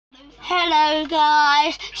Hello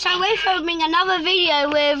guys, so we're filming another video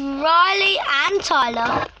with Riley and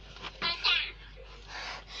Tyler.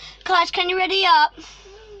 Guys, can you ready up? I'm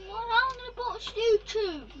gonna watch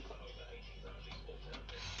YouTube.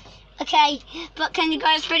 Okay, but can you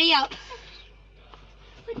guys ready up?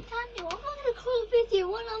 But Daniel, I'm not gonna call a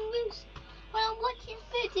video when I'm watching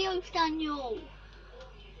videos, Daniel.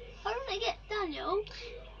 I don't get Daniel.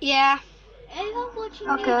 Yeah. If I'm watching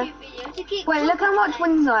Okay. YouTube videos, I get Wait, look how much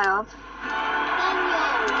wins I have. Daniel.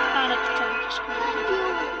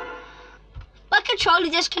 My controller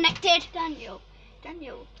disconnected. Daniel.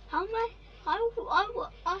 How am I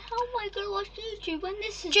gonna watch YouTube when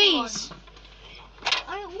this is Jeez. on?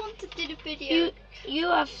 I don't want to do the video. You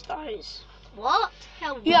have those. What?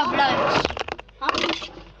 Hell, You have loads.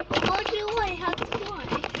 Why do I have to buy?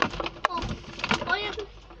 Oh, I have.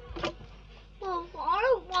 Well, I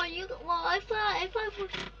don't want you. Well, if I would.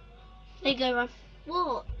 There you go, Ron.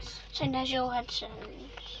 What? Send us your headphones.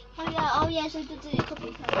 Oh yeah, so to do it, copy.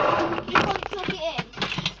 You can't plug it in.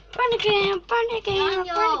 Burn again, burn again,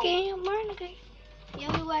 Daniel. burn again, burn again. You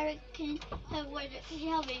know where it can you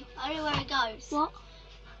help me? I know where it goes. What?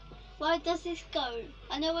 Where does this go?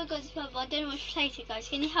 I know where it goes, but I don't know which place it goes.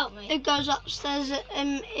 Can you help me? It goes upstairs.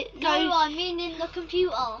 It No, goes. I mean in the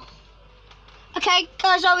computer. Okay,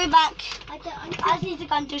 guys, I'll be back. I I just need to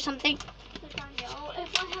go and do something. Daniel,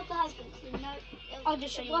 if I have the headphones, then I'll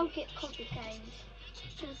just show you. it won't get complicated.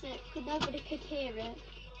 Because nobody could hear it.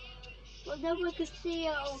 Well, nobody could see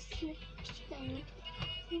it or click thing.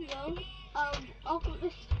 You know, I've got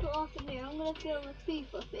this off in here. I'm going to film a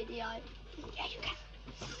FIFA video. Yeah, you can.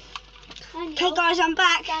 Daniel, Okay, guys, I'm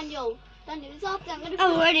back. Daniel, it's after I'm going to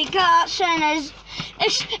I've already got sinners.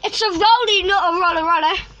 It's a rollie, not a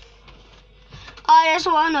roller. I just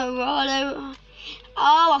want a roller.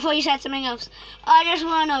 Oh, I thought you said something else. I just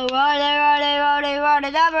want a roller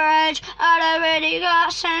the bridge. I already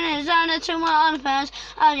got sinners under to my underpants.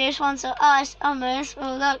 I just want some ice on this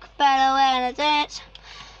will look better when I dance.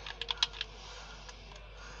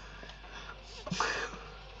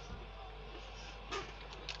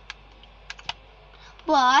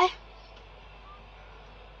 Why?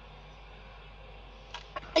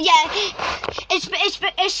 Yeah,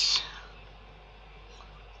 it's.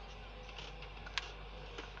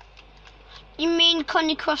 You mean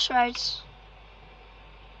Connie Crossroads?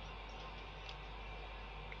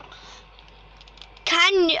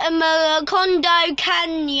 Condo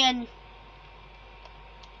Canyon.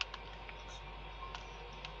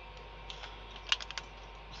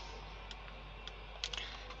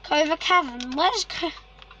 Covert Cavern. Where's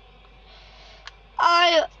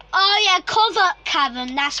Oh yeah, Covert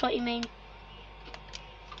Cavern. That's what you mean.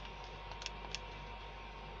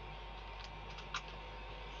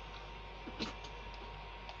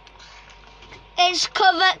 It's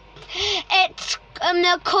covered. It's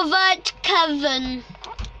the Covert Cavern.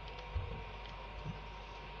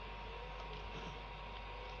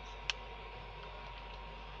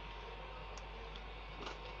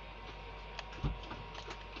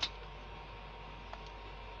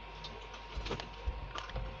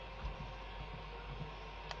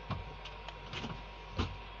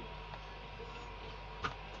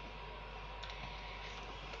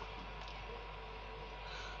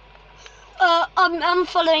 I'm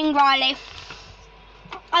following Riley.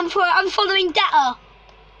 I'm following Detta.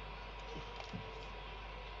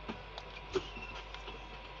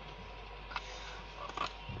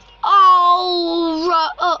 Oh,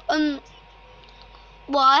 right.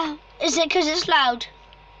 Why? Is it because it's loud?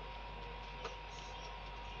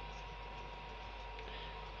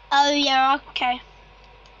 Oh yeah. Okay.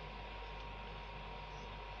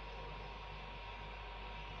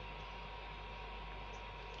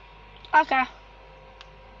 Okay.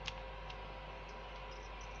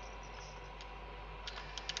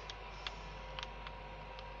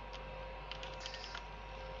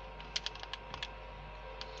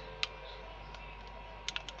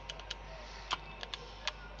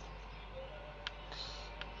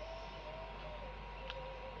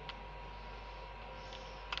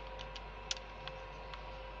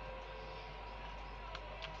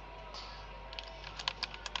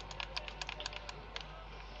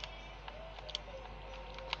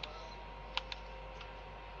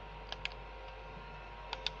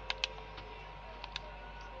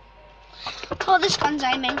 Oh, this gun's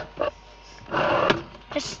aiming.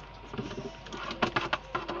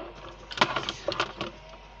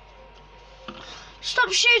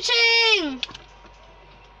 Stop shooting!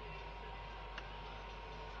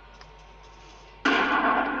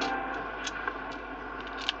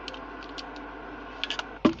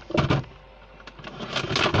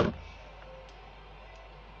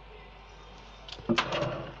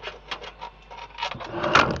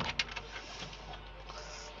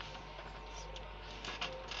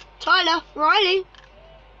 Tyler, Riley.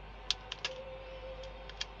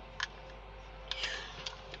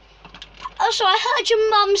 Also, I heard your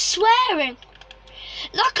mum swearing.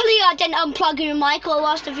 Luckily, I didn't unplug your mic or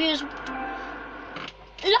else the viewers...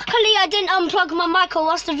 Luckily, I didn't unplug my mic or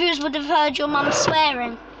else the viewers would have heard your mum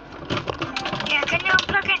swearing. Yeah, can you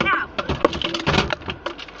unplug it now?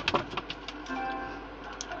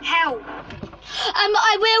 Help.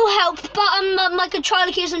 I will help, but my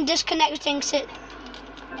controller keeps on disconnecting.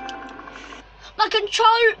 My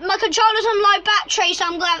controller's on low battery, so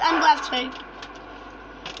I'm glad to.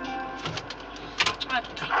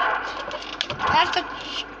 I have to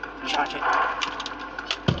charge it.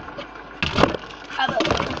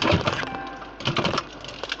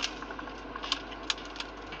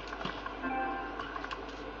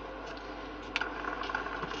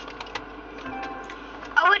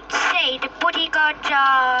 I would say the bodyguards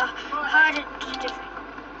are harder to defend.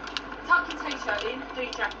 Tuck your t-shirt in, do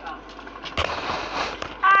your jacket up.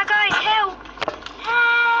 Ah, guys, help!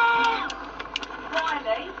 Help!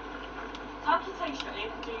 Riley, tuck your t-shirt in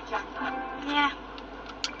and do your jacket up. Yeah.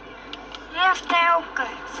 You have to help,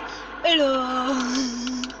 guys. Hello.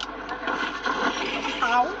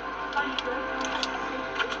 Ow.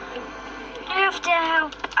 You have to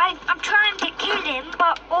help. I'm trying to kill him,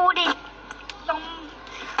 but all these long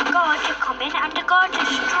guards are coming, and the guards are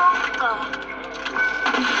stronger.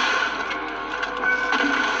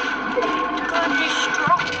 The guards are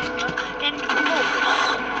stronger than the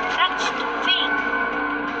wolves. That's the thing.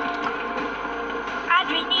 And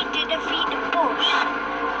we need to defeat the wolves.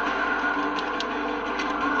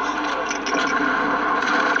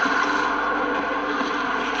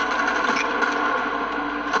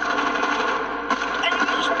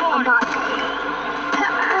 I'm back.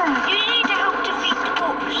 You need to help defeat the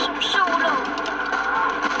wolves. Solo.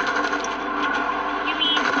 You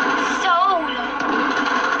mean solo?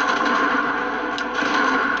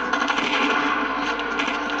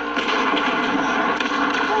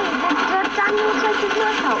 Did Daniel take his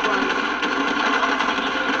workout one?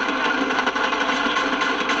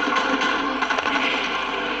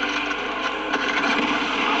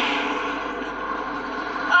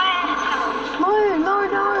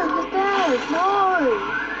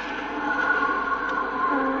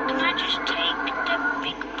 Can I just take the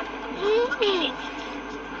big goodies?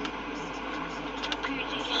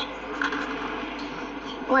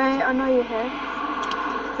 Wait, I know you're here.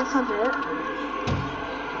 Let's have it.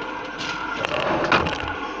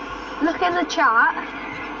 Look in the chat.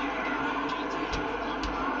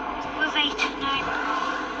 We're waiting now.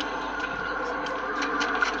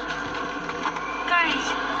 Guys,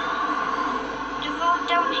 the road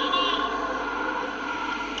down here.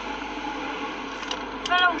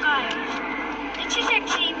 Hello, guys. This is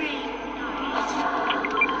actually really nice.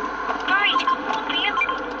 Guys, come on, we have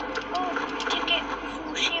to get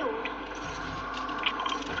full shield.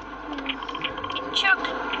 It's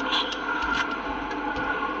chocolate machine.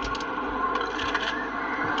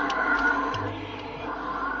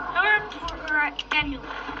 Right, Daniel.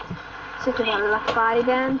 Sick of that left body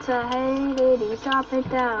dancer. Hey ladies, drop it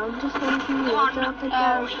down. Just want you to drop it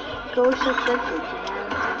down. Go shut the dancer.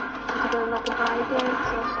 Sick of that left body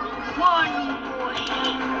dancer. One more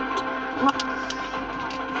hit.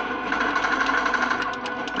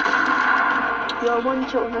 You're one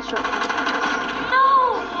shot with a shot. No!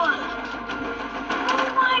 Oh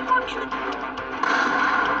my god, you...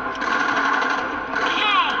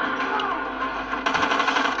 Hey!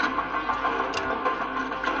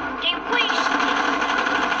 They wasted it.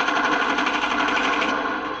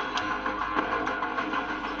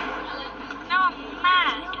 Now I'm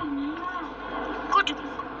mad. Good.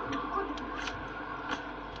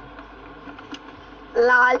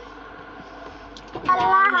 Lol.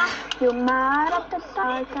 You're mad at the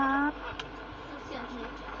dark up.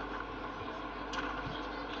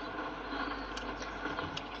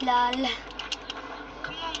 Lol.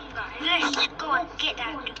 Come on, guys. Let's go and get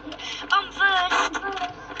out. I'm first.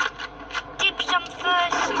 Dibs, I'm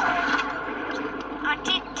first. I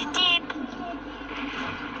did the dib.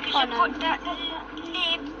 Because I got that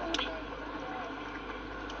lip.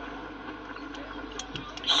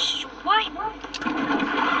 Swipe.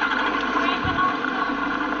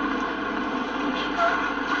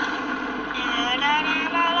 La la la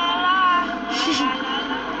la la la.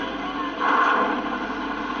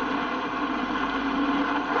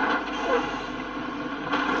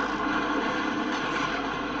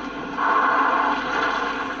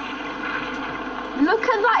 Look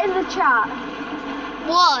at that in the chat.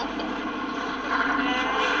 What?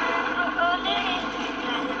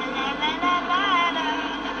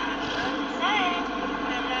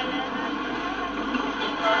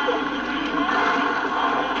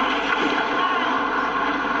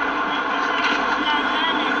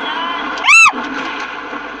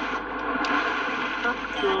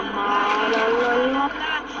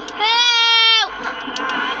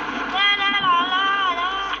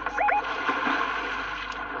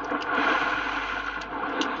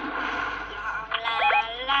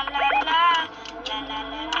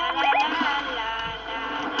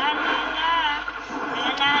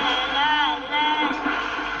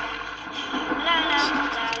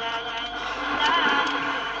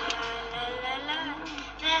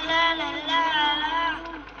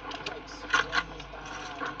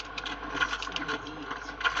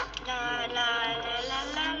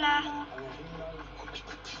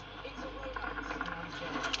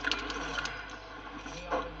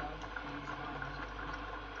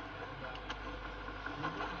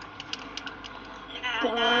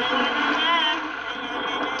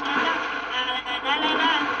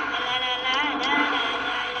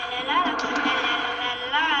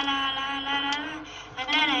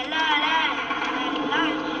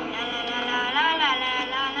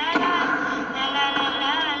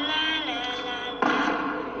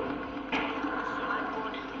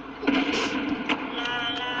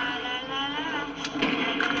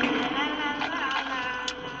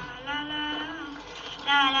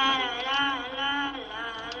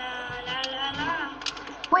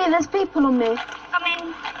 Wait, there's people on me. Come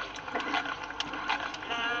in.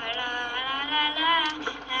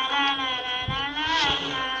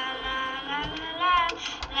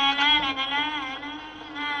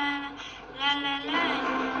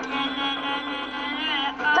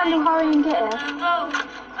 Daniel, hurry and get it.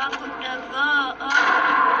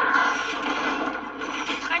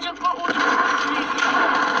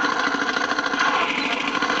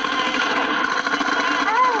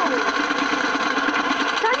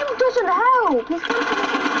 Daniel doesn't help. He's not going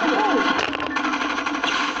to help.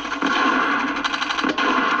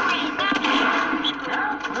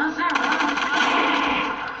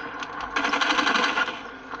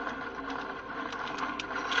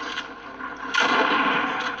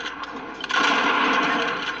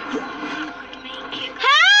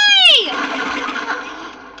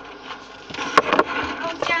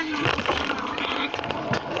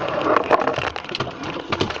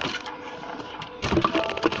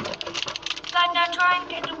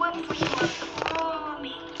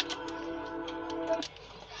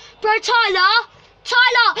 Bro, Tyler,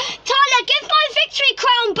 give my victory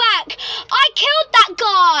crown back. I killed that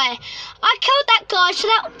guy. So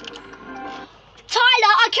that...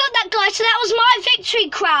 Tyler, I killed that guy, so that was my victory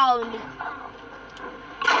crown.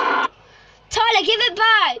 Tyler, give it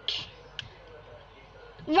back.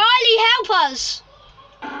 Riley, help us.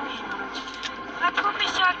 I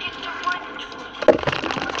promise I'll get the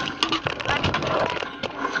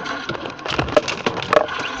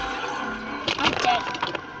I'm dead.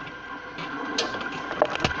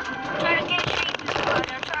 Try to get sheep,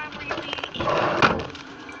 but I'll try and repeat.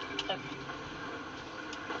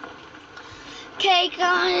 Okay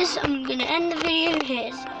guys, I'm gonna end the video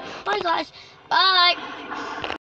here. So, bye guys. Bye.